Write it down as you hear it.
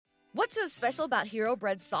What's so special about Hero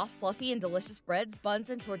Bread's soft, fluffy, and delicious breads, buns,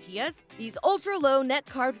 and tortillas? These ultra-low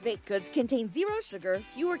net-carb baked goods contain zero sugar,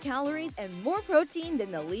 fewer calories, and more protein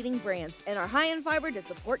than the leading brands, and are high in fiber to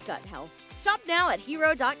support gut health. Shop now at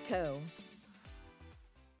Hero.co.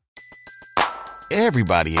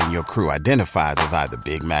 Everybody in your crew identifies as either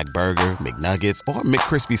Big Mac Burger, McNuggets, or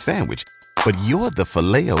McCrispy Sandwich. But you're the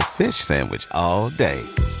Filet-O-Fish Sandwich all day.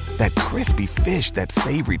 That crispy fish, that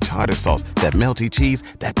savory tartar sauce, that melty cheese,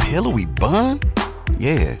 that pillowy bun.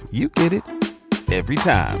 Yeah, you get it. Every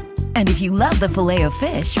time. And if you love the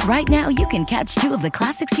Filet-O-Fish, right now you can catch two of the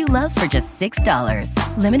classics you love for just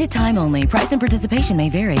 $6. Limited time only. Price and participation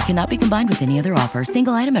may vary. Cannot be combined with any other offer.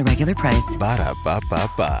 Single item at regular price.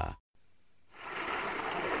 Ba-da-ba-ba-ba.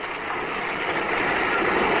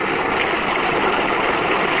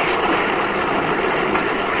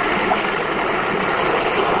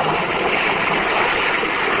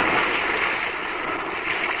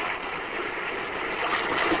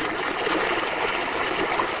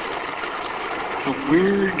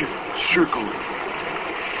 Weird circle.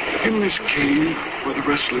 In this cave by the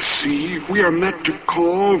restless sea, we are met to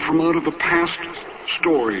call from out of the past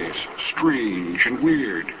stories, strange and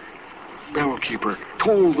weird. Bellkeeper,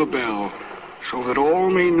 toll the bell, so that all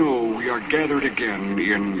may know we are gathered again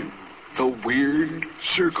in the weird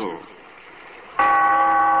circle.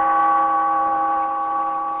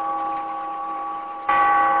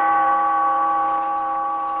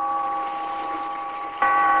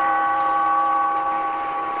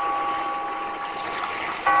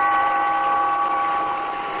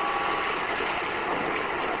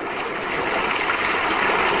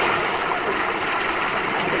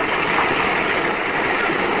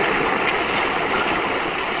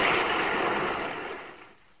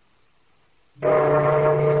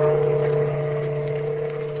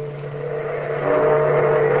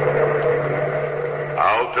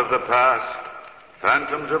 The past,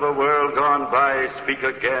 phantoms of a world gone by, speak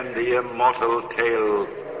again the immortal tale,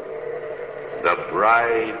 The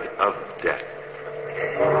Bride of Death.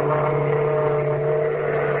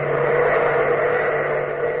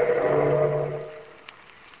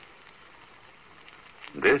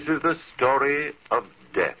 This is the story of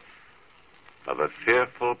death, of a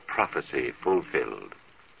fearful prophecy fulfilled,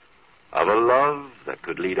 of a love that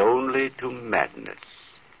could lead only to madness.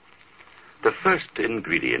 The first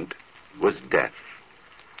ingredient was death,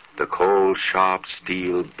 the cold, sharp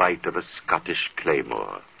steel bite of a Scottish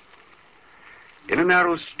claymore. In a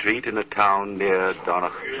narrow street in a town near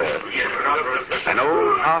Donachfirth, an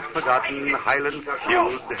old, half-forgotten Highland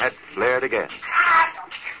feud had flared again.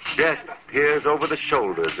 Death peers over the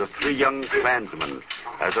shoulders of three young clansmen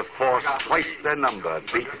as a force twice their number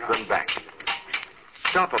beats them back.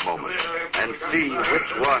 Stop a moment and see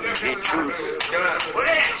which one he chooses.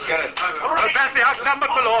 We're badly outnumbered,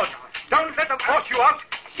 my lord. Don't let them force you out.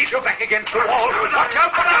 Keep your back against the wall. Watch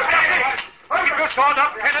out for them. Keep your sword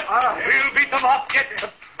up, Kenneth. We'll beat them off yet. The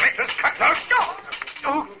traitors cut out.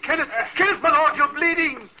 Oh, Kenneth, my lord, you're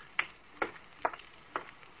bleeding.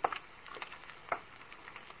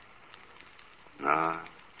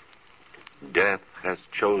 Death has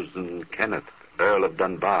chosen Kenneth, Earl of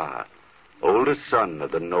Dunbar, oldest son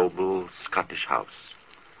of the noble Scottish house.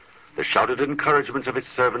 The shouted encouragements of his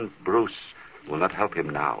servant Bruce will not help him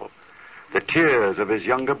now. The tears of his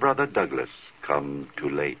younger brother Douglas come too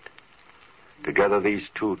late. Together these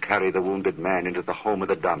two carry the wounded man into the home of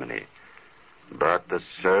the Dominie. But the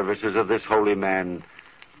services of this holy man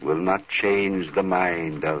will not change the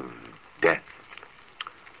mind of death.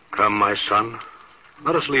 Come, my son.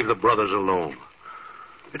 Let us leave the brothers alone.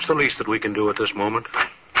 It's the least that we can do at this moment.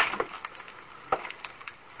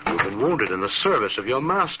 You've been wounded in the service of your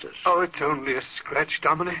masters. Oh, it's only a scratch,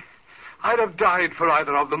 Dominie. I'd have died for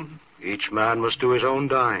either of them. Each man must do his own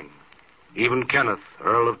dying. Even Kenneth,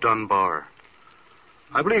 Earl of Dunbar.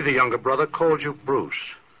 I believe the younger brother called you Bruce.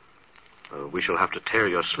 We shall have to tear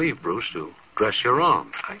your sleeve, Bruce, to dress your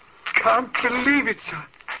arm. I can't believe it, sir.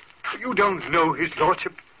 You don't know his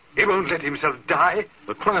lordship. He won't let himself die.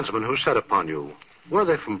 The clansmen who set upon you, were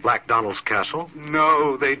they from Black Donald's castle?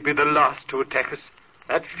 No, they'd be the last to attack us.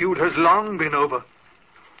 That feud has long been over.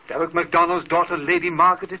 Derek MacDonald's daughter, Lady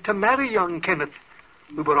Margaret, is to marry young Kenneth.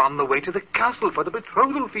 We were on the way to the castle for the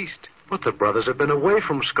betrothal feast. But the brothers have been away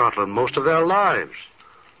from Scotland most of their lives.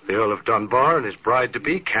 The Earl of Dunbar and his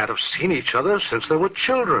bride-to-be can't have seen each other since they were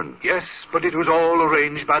children. Yes, but it was all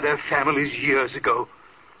arranged by their families years ago.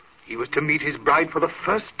 He was to meet his bride for the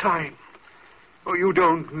first time. Oh, you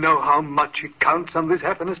don't know how much it counts on this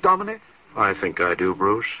happiness, Dominie. I think I do,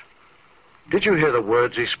 Bruce. Did you hear the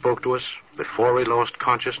words he spoke to us before we lost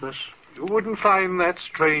consciousness? You wouldn't find that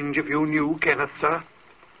strange if you knew Kenneth, sir.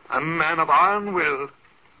 A man of iron will.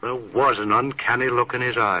 There was an uncanny look in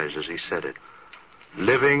his eyes as he said it.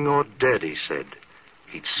 Living or dead, he said.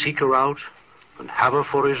 He'd seek her out and have her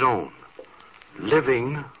for his own.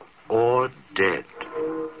 Living or dead.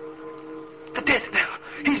 The death bell.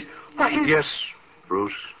 Yes,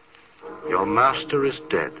 Bruce. Your master is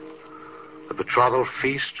dead. The betrothal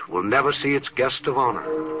feast will never see its guest of honor.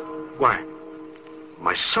 Why,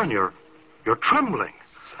 my son, you're trembling.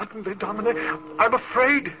 Suddenly, Dominic, I'm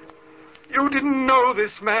afraid. You didn't know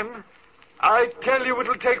this man. I tell you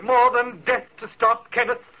it'll take more than death to stop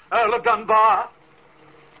Kenneth, Earl of Dunbar.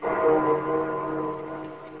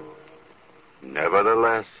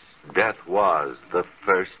 Nevertheless, death was the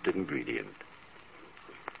first ingredient.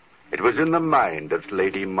 It was in the mind of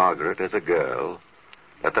Lady Margaret as a girl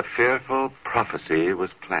that the fearful prophecy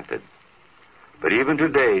was planted. But even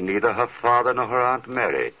today, neither her father nor her Aunt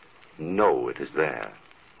Mary know it is there.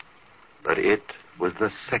 But it was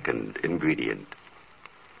the second ingredient.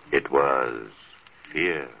 It was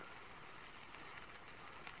fear.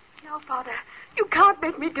 No, Father, you can't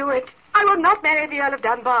make me do it. I will not marry the Earl of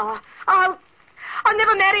Dunbar. I'll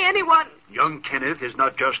never marry anyone. Young Kenneth is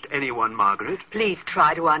not just anyone, Margaret. Please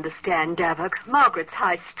try to understand, Davok. Margaret's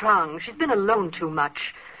high-strung. She's been alone too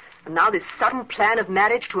much. And now this sudden plan of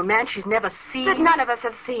marriage to a man she's never seen. That none of us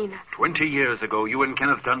have seen. 20 years ago, you and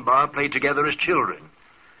Kenneth Dunbar played together as children.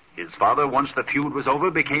 His father, once the feud was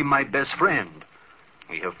over, became my best friend.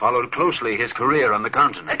 We have followed closely his career on the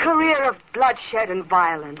continent. A career of bloodshed and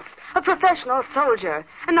violence. A professional soldier.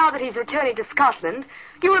 And now that he's returning to Scotland,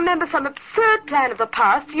 you remember some absurd plan of the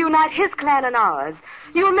past to unite his clan and ours.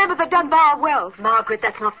 You remember the Dunbar wealth. Margaret,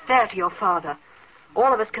 that's not fair to your father.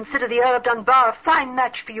 All of us consider the Earl of Dunbar a fine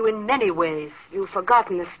match for you in many ways. You've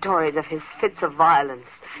forgotten the stories of his fits of violence,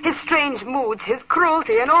 his strange moods, his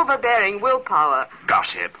cruelty and overbearing willpower.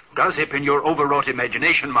 Gossip. Gossip in your overwrought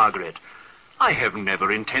imagination, Margaret. I have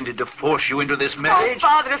never intended to force you into this marriage. Oh,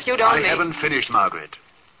 Father, if you'd only... I haven't finished, Margaret.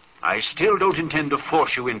 I still don't intend to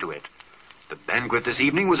force you into it. The banquet this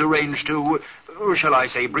evening was arranged to, shall I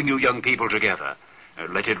say, bring you young people together.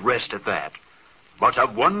 Let it rest at that. But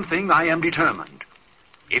of one thing I am determined.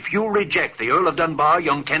 If you reject the Earl of Dunbar,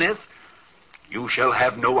 young Kenneth, you shall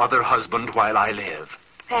have no other husband while I live.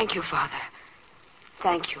 Thank you, Father.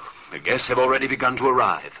 Thank you. The guests have already begun to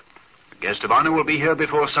arrive. The guest of honor will be here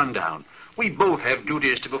before sundown. We both have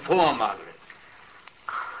duties to perform, Margaret.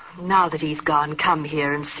 Now that he's gone, come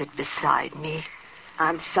here and sit beside me.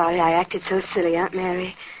 I'm sorry I acted so silly, Aunt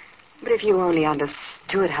Mary. But if you only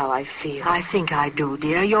understood how I feel. I think I do,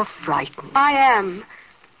 dear. You're frightened. I am.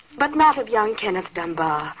 But not of young Kenneth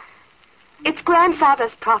Dunbar. It's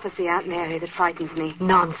grandfather's prophecy, Aunt Mary, that frightens me.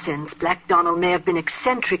 Nonsense. Black Donald may have been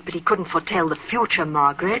eccentric, but he couldn't foretell the future,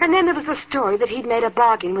 Margaret. And then there was the story that he'd made a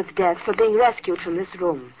bargain with death for being rescued from this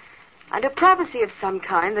room. And a prophecy of some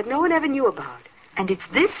kind that no one ever knew about. And it's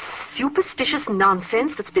this superstitious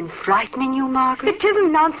nonsense that's been frightening you, Margaret? It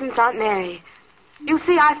isn't nonsense, Aunt Mary. You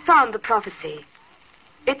see, I found the prophecy.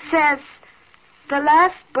 It says, the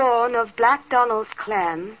last born of Black Donald's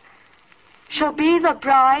clan shall be the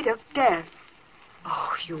bride of death.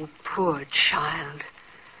 Oh, you poor child.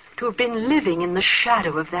 To have been living in the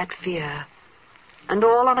shadow of that fear. And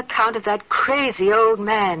all on account of that crazy old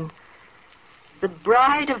man. The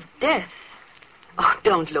bride of death. Oh,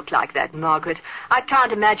 don't look like that, Margaret. I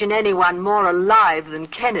can't imagine anyone more alive than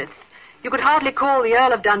Kenneth. You could hardly call the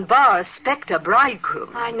Earl of Dunbar a spectre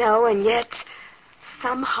bridegroom. I know, and yet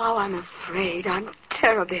somehow I'm afraid. I'm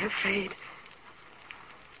terribly afraid.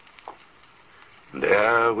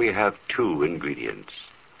 There we have two ingredients.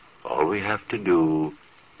 All we have to do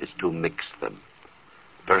is to mix them.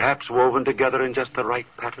 Perhaps woven together in just the right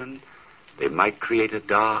pattern, they might create a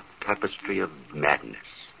dark tapestry of madness.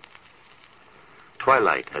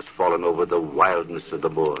 Twilight has fallen over the wildness of the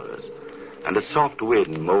moors, and a soft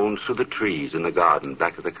wind moans through the trees in the garden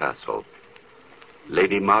back of the castle.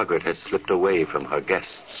 Lady Margaret has slipped away from her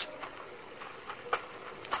guests.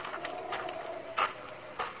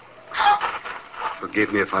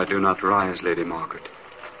 Forgive me if I do not rise, Lady Margaret.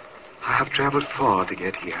 I have traveled far to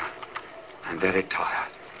get here. I'm very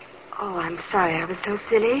tired. Oh, I'm sorry I was so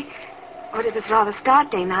silly. But it was rather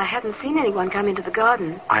startling. I hadn't seen anyone come into the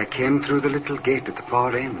garden. I came through the little gate at the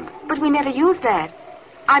far end. But we never used that.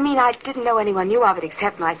 I mean, I didn't know anyone knew of it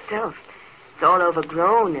except myself. It's all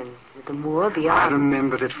overgrown and the moor beyond. I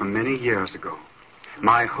remembered it from many years ago.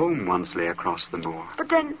 My home once lay across the moor. But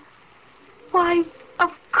then, why,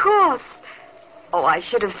 of course. Oh, I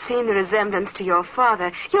should have seen the resemblance to your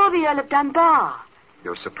father. You're the Earl of Dunbar.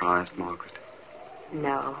 You're surprised, Margaret?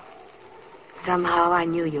 No. Somehow I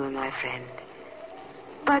knew you were my friend.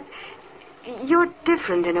 But You're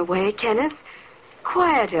different in a way, Kenneth.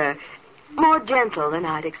 Quieter, more gentle than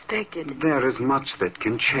I'd expected. There is much that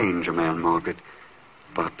can change a man, Margaret.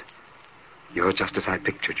 But you're just as I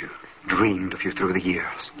pictured you, dreamed of you through the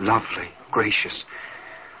years. Lovely, gracious,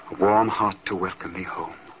 a warm heart to welcome me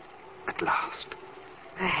home at last.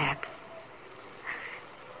 Perhaps.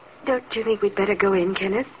 Don't you think we'd better go in,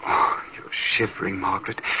 Kenneth? Oh, you're shivering,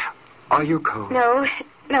 Margaret. Are you cold? No,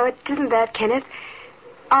 it isn't that, Kenneth.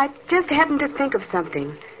 I just happened to think of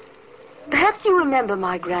something. Perhaps you remember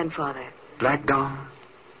my grandfather. Black Don?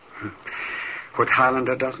 What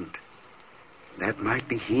Highlander doesn't? That might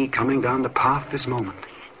be he coming down the path this moment.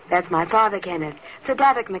 That's my father, Kenneth. Sir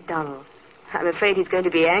Davik MacDonald. I'm afraid he's going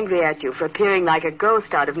to be angry at you for appearing like a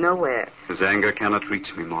ghost out of nowhere. His anger cannot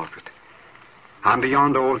reach me, Margaret. I'm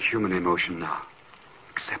beyond all human emotion now,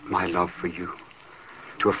 except my love for you.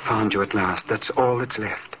 To have found you at last, that's all that's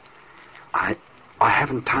left. I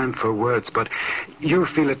haven't time for words, but you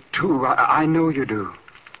feel it too. I know you do.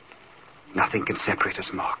 Nothing can separate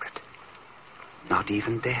us, Margaret. Not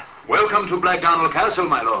even death. Welcome to Blackdonald Castle,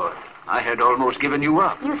 my lord. I had almost given you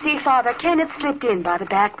up. You see, Father, Kenneth slipped in by the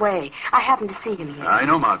back way. I happened to see him here. I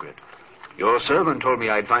know, Margaret. Your servant told me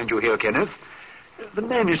I'd find you here, Kenneth. The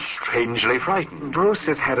man is strangely frightened. Bruce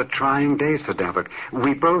has had a trying day, Sir Davik.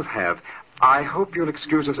 We both have. I hope you'll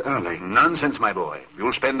excuse us early. Nonsense, my boy.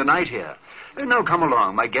 You'll spend the night here. Now come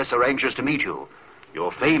along. My guests are anxious to meet you.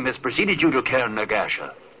 Your fame has preceded you to Cairn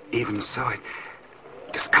Nagasha. Even so, it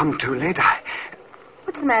has come too late.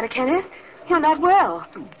 What's the matter, Kenneth? You're not well.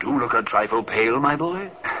 Do look a trifle pale, my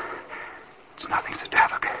boy. It's nothing, Sir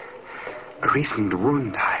Davik. A recent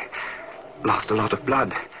wound. I lost a lot of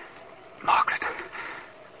blood. Margaret,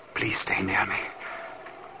 please stay near me.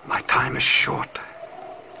 My time is short.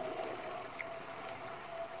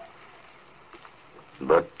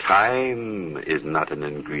 But time is not an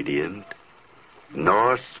ingredient,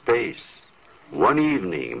 nor space. One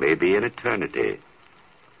evening may be an eternity,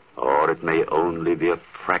 or it may only be a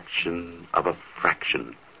fraction of a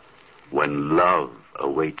fraction, when love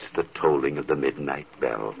awaits the tolling of the midnight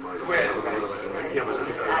bell.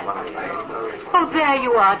 Oh, there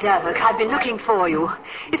you are, Davik. I've been looking for you.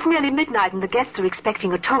 It's nearly midnight and the guests are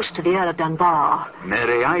expecting a toast to the Earl of Dunbar.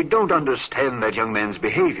 Mary, I don't understand that young man's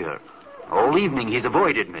behavior. All evening he's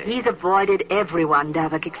avoided me. He's avoided everyone,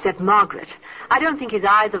 Davik, except Margaret. I don't think his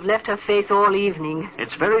eyes have left her face all evening.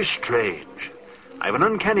 It's very strange. I have an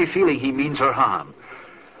uncanny feeling he means her harm.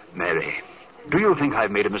 Mary, do you think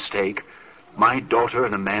I've made a mistake? My daughter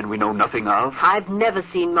and a man we know nothing of? I've never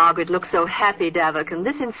seen Margaret look so happy, Davik, and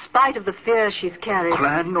this in spite of the fears she's carried.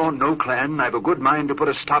 Clan or no clan, I've a good mind to put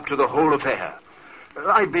a stop to the whole affair.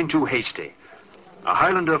 I've been too hasty. A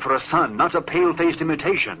Highlander for a son, not a pale-faced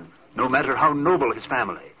imitation, no matter how noble his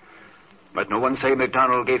family. Let no one say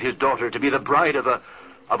MacDonald gave his daughter to be the bride of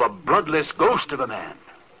a bloodless ghost of a man.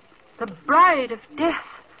 The bride of death.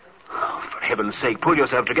 Oh, for heaven's sake, pull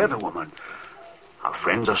yourself together, woman. Our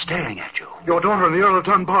friends are staring at you. Your daughter and the Earl of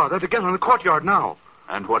Dunbar, they're together in the courtyard now.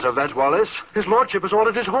 And what of that, Wallace? His lordship has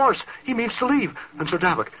ordered his horse. He means to leave. And Sir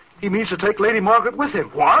Davik, he means to take Lady Margaret with him.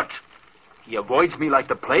 What? He avoids me like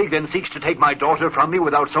the plague, then seeks to take my daughter from me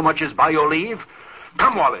without so much as by your leave?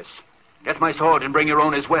 Come, Wallace. Get my sword and bring your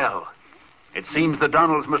own as well. It seems the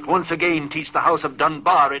Donalds must once again teach the house of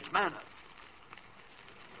Dunbar its manners.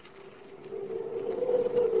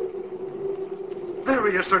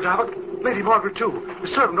 There he is, Sir Davik. Lady Margaret, too. The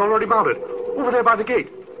servant already mounted. Over there by the gate.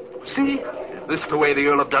 See? Is this the way the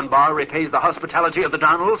Earl of Dunbar repays the hospitality of the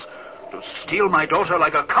Donalds? To steal my daughter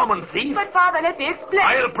like a common thief? But, Father, let me explain.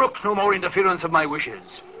 I'll brook no more interference of my wishes.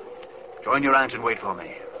 Join your aunt and wait for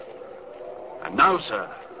me. And now, sir,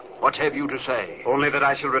 what have you to say? Only that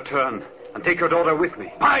I shall return and take your daughter with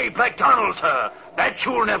me. By Blackdonald, sir, that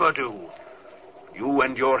you'll never do. You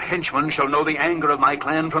and your henchmen shall know the anger of my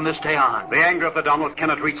clan from this day on. The anger of the Donalds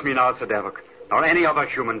cannot reach me now, Sir Davik, nor any other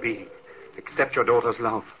human being, except your daughter's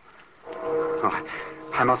love. Oh,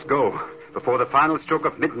 I must go. Before the final stroke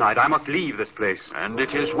of midnight, I must leave this place. And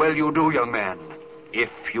it is well you do, young man,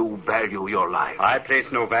 if you value your life. I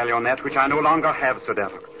place no value on that which I no longer have, Sir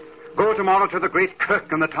Davik. Go tomorrow to the great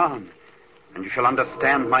kirk in the town, and you shall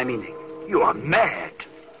understand my meaning. You are mad.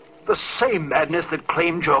 The same madness that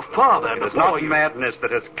claimed your father. It is not madness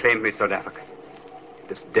that has claimed me, Sir Davik.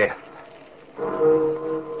 It is death.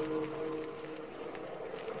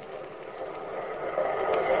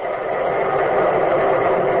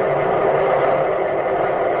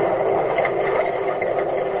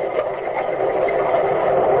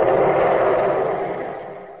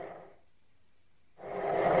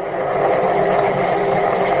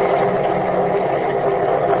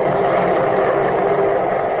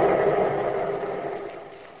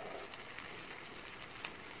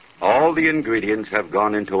 All the ingredients have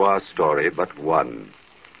gone into our story but one.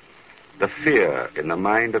 The fear in the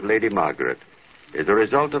mind of Lady Margaret is a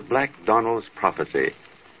result of Black Donald's prophecy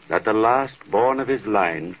that the last born of his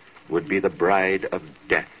line would be the bride of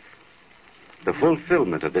death. The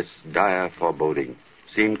fulfillment of this dire foreboding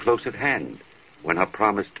seemed close at hand when her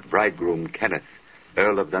promised bridegroom, Kenneth,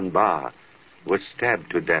 Earl of Dunbar, was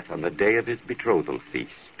stabbed to death on the day of his betrothal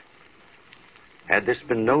feast. Had this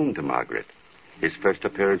been known to Margaret, his first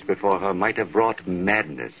appearance before her might have brought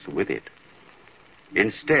madness with it.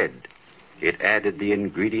 Instead, it added the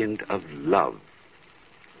ingredient of love.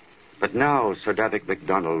 But now Sir Davik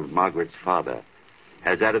MacDonald, Margaret's father,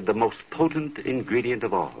 has added the most potent ingredient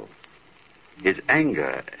of all. His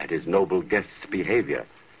anger at his noble guest's behavior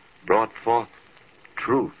brought forth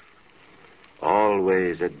truth,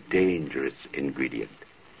 always a dangerous ingredient.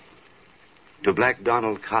 To Black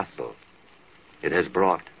Donald Castle, it has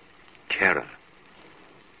brought terror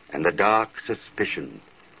and the dark suspicion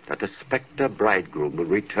that the specter bridegroom will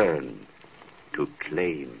return to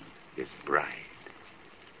claim his bride.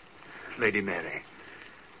 Lady Mary,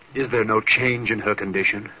 is there no change in her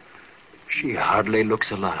condition? She hardly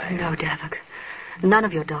looks alive. No, Davik. None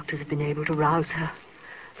of your doctors have been able to rouse her.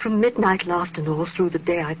 From midnight last and all through the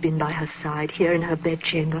day I've been by her side, here in her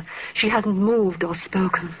bedchamber. She hasn't moved or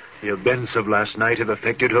spoken. The events of last night have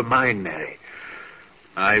affected her mind, Mary.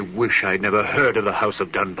 I wish I'd never heard of the House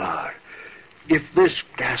of Dunbar. If this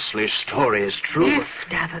ghastly story is true... If,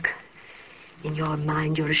 Davik. In your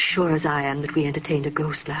mind, you're as sure as I am that we entertained a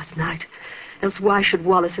ghost last night. Else why should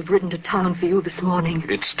Wallace have ridden to town for you this morning?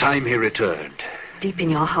 It's time he returned. Deep in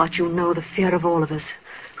your heart, you know the fear of all of us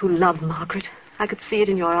who love Margaret. I could see it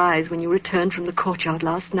in your eyes when you returned from the courtyard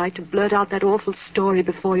last night to blurt out that awful story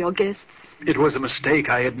before your guests. It was a mistake,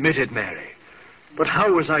 I admit it, Mary. But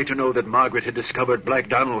how was I to know that Margaret had discovered Black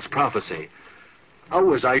Donald's prophecy? How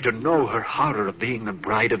was I to know her horror of being the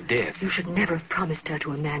bride of death? You should never have promised her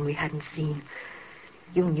to a man we hadn't seen.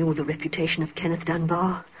 You knew the reputation of Kenneth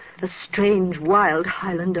Dunbar. A strange, wild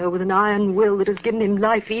Highlander with an iron will that has given him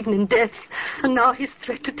life even in death. And now his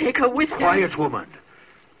threat to take her with him. Quiet, woman.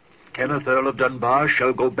 Kenneth, Earl of Dunbar,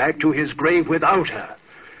 shall go back to his grave without her.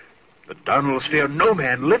 The Donalds fear no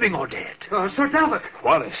man, living or dead. Sir Davik!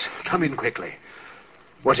 Wallace, come in quickly.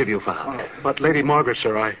 What have you found? But Lady Margaret,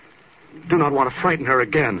 sir, I do not want to frighten her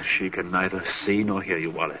again. She can neither see nor hear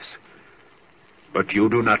you, Wallace. But you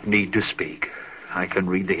do not need to speak. I can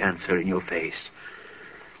read the answer in your face.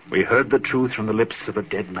 We heard the truth from the lips of a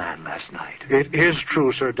dead man last night. It is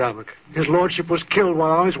true, Sir Davik. His lordship was killed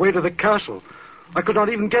while on his way to the castle. I could not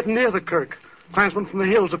even get near the kirk. Clansmen from the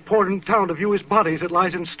hills have poured into town to view his body as it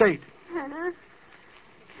lies in state. Hannah.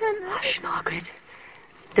 Hush, Margaret.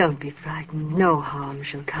 Don't be frightened. No harm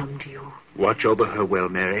shall come to you. Watch over her well,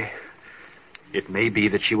 Mary. It may be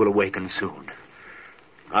that she will awaken soon.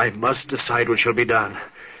 I must decide what shall be done.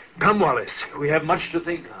 Come, Wallace. We have much to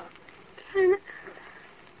think of.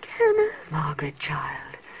 Kenneth. Margaret,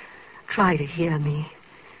 child, try to hear me.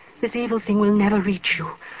 This evil thing will never reach you.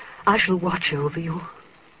 I shall watch over you.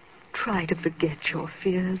 Try to forget your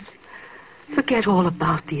fears. Forget all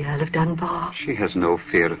about the Earl of Dunbar. She has no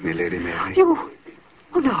fear of me, Lady Mary. You...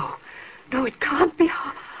 Oh, no. No, it can't be.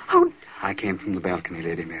 How... I came from the balcony,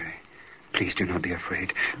 Lady Mary. Please do not be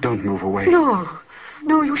afraid. Don't move away. No.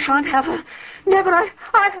 No, you shan't have her. Never.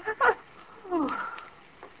 Oh.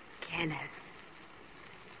 Kenneth,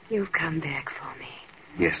 you've come back for me.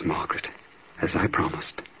 Yes, Margaret, as I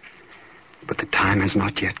promised. But the time has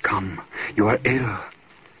not yet come. You are ill.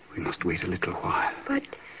 We must wait a little while. But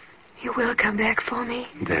you will come back for me?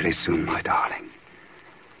 Very soon, my darling.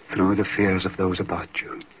 Through the fears of those about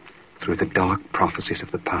you, through the dark prophecies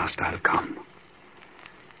of the past, I'll come.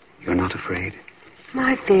 You're not afraid?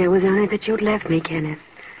 My fear was only that you'd left me, Kenneth.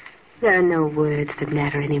 There are no words that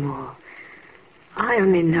matter anymore. I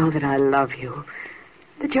only know that I love you,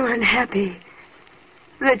 that you're unhappy,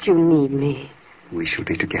 that you need me. We shall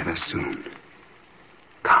be together soon.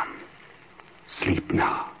 Come, sleep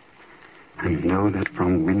now, and know that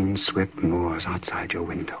from wind-swept moors outside your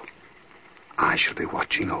window, I shall be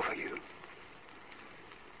watching over you.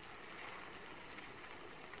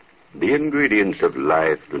 The ingredients of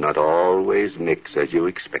life do not always mix as you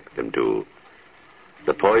expect them to.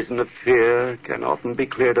 The poison of fear can often be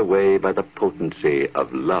cleared away by the potency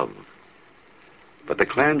of love. But the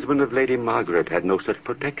clansmen of Lady Margaret had no such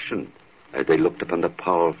protection as they looked upon the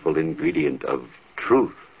powerful ingredient of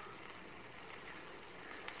truth.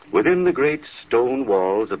 Within the great stone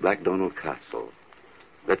walls of Black Donald Castle,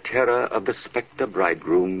 the terror of the spectre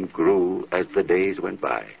bridegroom grew as the days went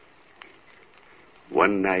by.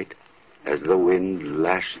 One night, as the wind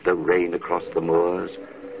lashed the rain across the moors,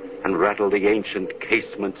 and rattle the ancient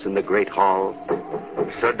casements in the great hall,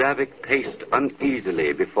 Sir Davik paced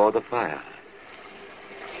uneasily before the fire.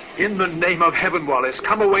 In the name of heaven, Wallace,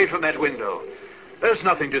 come away from that window. There's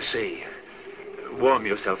nothing to see. Warm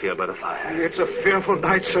yourself here by the fire. It's a fearful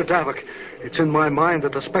night, Sir Davik. It's in my mind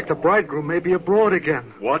that the spectre bridegroom may be abroad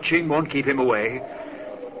again. Watching won't keep him away.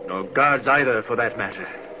 Nor guards either, for that matter.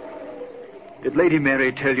 Did Lady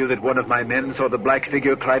Mary tell you that one of my men saw the black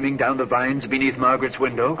figure climbing down the vines beneath Margaret's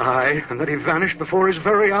window? Aye, and that he vanished before his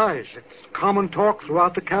very eyes. It's common talk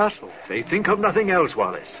throughout the castle. They think of nothing else,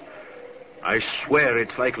 Wallace. I swear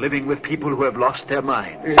it's like living with people who have lost their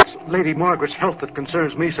minds. It's Lady Margaret's health that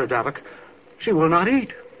concerns me, Sir Davik. She will not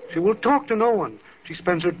eat. She will talk to no one. She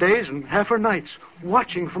spends her days and half her nights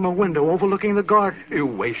watching from a window overlooking the garden. You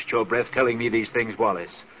waste your breath telling me these things,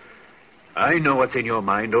 Wallace. I know what's in your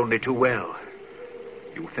mind only too well.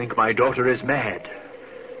 You think my daughter is mad,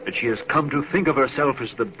 that she has come to think of herself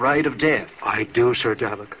as the bride of death. I do, Sir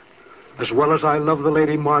Davik. As well as I love the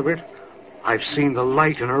Lady Margaret, I've seen the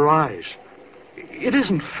light in her eyes. It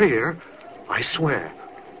isn't fear, I swear.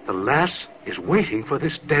 The lass is waiting for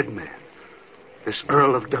this dead man, this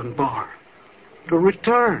Earl of Dunbar, to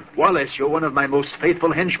return. Wallace, you're one of my most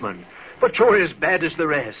faithful henchmen, but you're as bad as the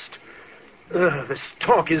rest. This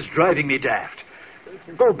talk is driving me daft.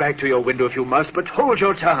 Go back to your window if you must, but hold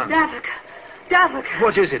your tongue. Davik.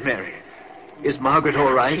 What is it, Mary? Is Margaret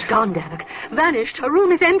all right? She's gone, Davik. Vanished. Her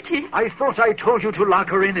room is empty. I thought I told you to lock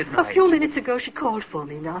her in at night. A few minutes ago, she called for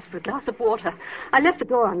me and asked for a glass of water. I left the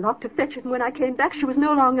door unlocked to fetch it, and when I came back, she was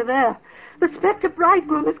no longer there. The spectre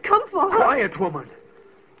bridegroom has come for her. Quiet, woman.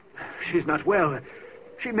 She's not well.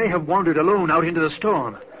 She may have wandered alone out into the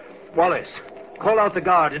storm. Wallace, call out the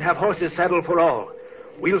guard and have horses saddled for all.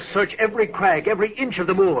 We'll search every crag, every inch of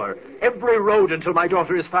the moor, every road until my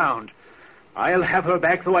daughter is found. I'll have her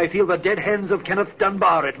back, though I feel the dead hands of Kenneth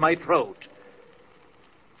Dunbar at my throat.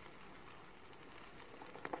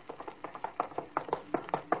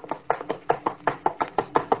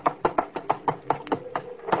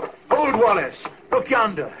 Hold, Wallace. Look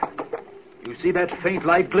yonder. You see that faint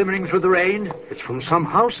light glimmering through the rain? It's from some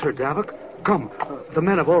house, Sir Davik. Come, the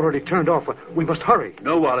men have already turned off. We must hurry.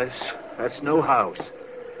 No, Wallace. That's no house.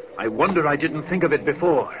 I wonder I didn't think of it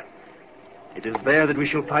before. It is there that we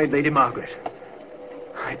shall find Lady Margaret.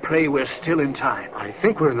 I pray we're still in time. I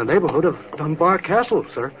think we're in the neighborhood of Dunbar Castle,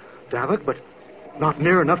 Sir Davik, but not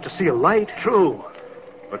near enough to see a light. True.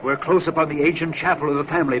 But we're close upon the ancient chapel of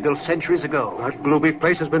the family built centuries ago. That gloomy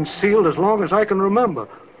place has been sealed as long as I can remember.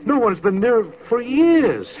 No one's been near for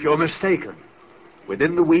years. You're mistaken.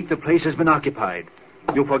 Within the week, the place has been occupied.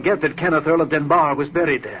 You forget that Kenneth, Earl of Dunbar, was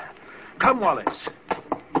buried there. Come, Wallace.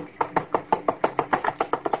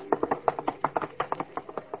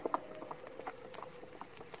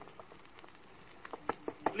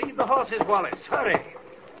 Leave the horses, Wallace. Hurry.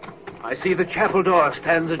 I see the chapel door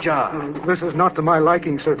stands ajar. This is not to my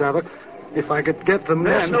liking, Sir Davik. If I could get the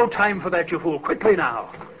men... There's no time for that, you fool. Quickly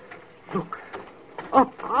now. Look.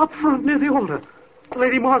 Up front near the altar.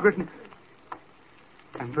 Lady Margaret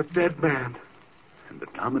and the dead man. And the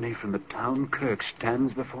dominie from the town kirk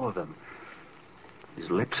stands before them. His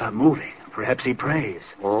lips are moving. Perhaps he prays.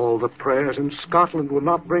 All the prayers in Scotland will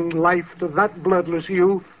not bring life to that bloodless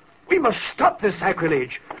youth. We must stop this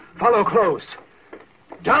sacrilege. Follow close.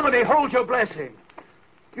 Dominie, hold your blessing.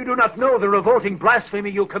 You do not know the revolting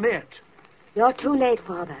blasphemy you commit. You're too late,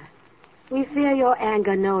 Father. We fear your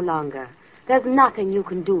anger no longer. There's nothing you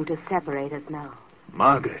can do to separate us now.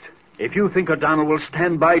 Margaret, if you think O'Donnell will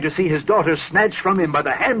stand by to see his daughter snatched from him by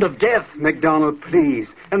the hand of death... MacDonald, please.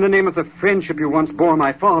 In the name of the friendship you once bore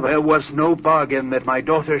my father... There was no bargain that my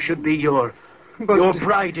daughter should be your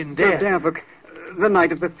bride in death. Sir Davik, the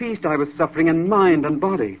night of the feast I was suffering in mind and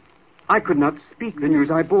body. I could not speak the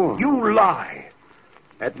news I bore. You lie.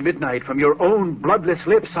 At midnight, from your own bloodless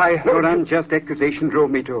lips, I heard... Your unjust accusation drove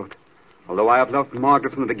me to it. Although I have loved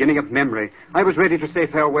Margaret from the beginning of memory, I was ready to say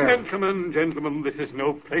farewell. Gentlemen, this is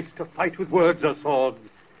no place to fight with words or swords.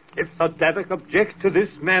 If Sir Davik objects to this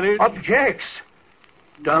marriage... Objects?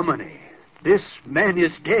 Dominie, this man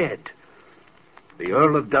is dead. The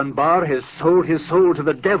Earl of Dunbar has sold his soul to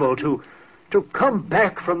the devil to come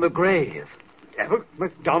back from the grave. Davik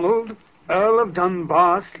MacDonald, Earl of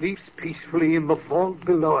Dunbar, sleeps peacefully in the vault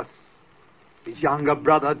below us. His younger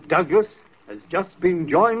brother, Douglas, has just been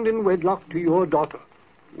joined in wedlock to your daughter.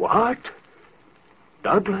 What?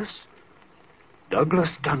 Douglas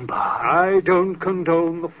Dunbar. I don't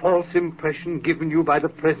condone the false impression given you by the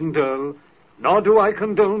present Earl, nor do I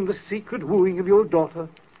condone the secret wooing of your daughter.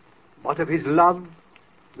 But of his love,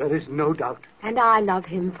 there is no doubt. And I love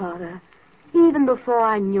him, Father. Even before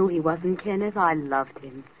I knew he wasn't Kenneth, I loved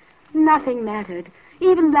him. Nothing mattered.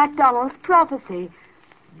 Even Black Donald's prophecy.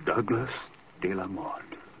 Douglas de la Mort.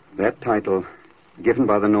 That title, given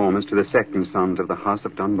by the Normans to the second sons of the House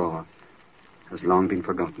of Dunbar, has long been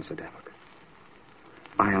forgotten, Sir Davok.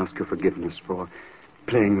 I ask your forgiveness for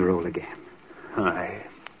playing the role again.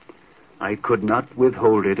 I could not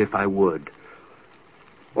withhold it if I would.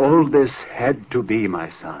 All this had to be,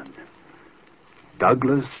 my son.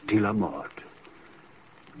 Douglas de la Mort.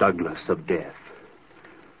 Douglas of Death.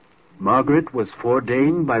 Margaret was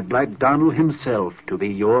foreordained by Black Donald himself to be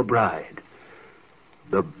your bride.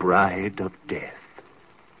 The bride of death.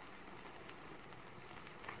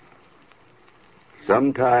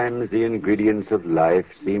 Sometimes the ingredients of life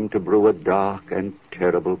seem to brew a dark and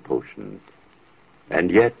terrible potion. And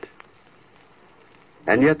yet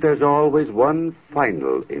there's always one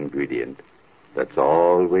final ingredient that's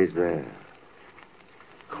always there.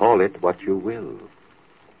 Call it what you will.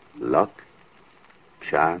 Luck,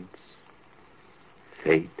 chance,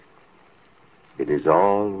 fate. It is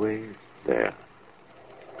always there.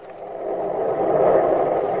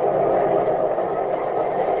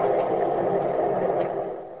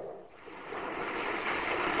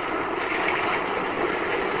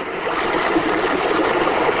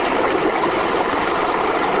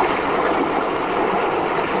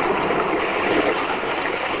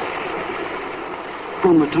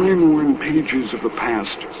 From the time-worn pages of the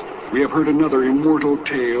past, we have heard another immortal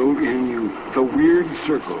tale in The Weird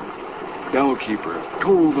Circle. Bellkeeper,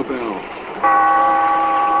 toll the bell.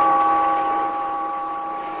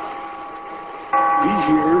 Be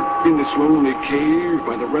here in this lonely cave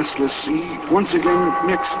by the restless sea once again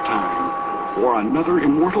next time for another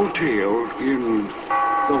immortal tale in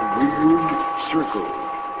The Weird Circle.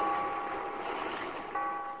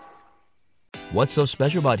 What's so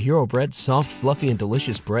special about Hero Bread's soft, fluffy, and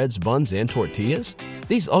delicious breads, buns, and tortillas?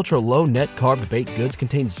 These ultra-low net-carb baked goods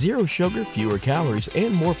contain zero sugar, fewer calories,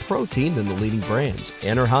 and more protein than the leading brands,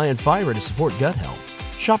 and are high in fiber to support gut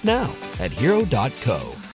health. Shop now at Hero.co.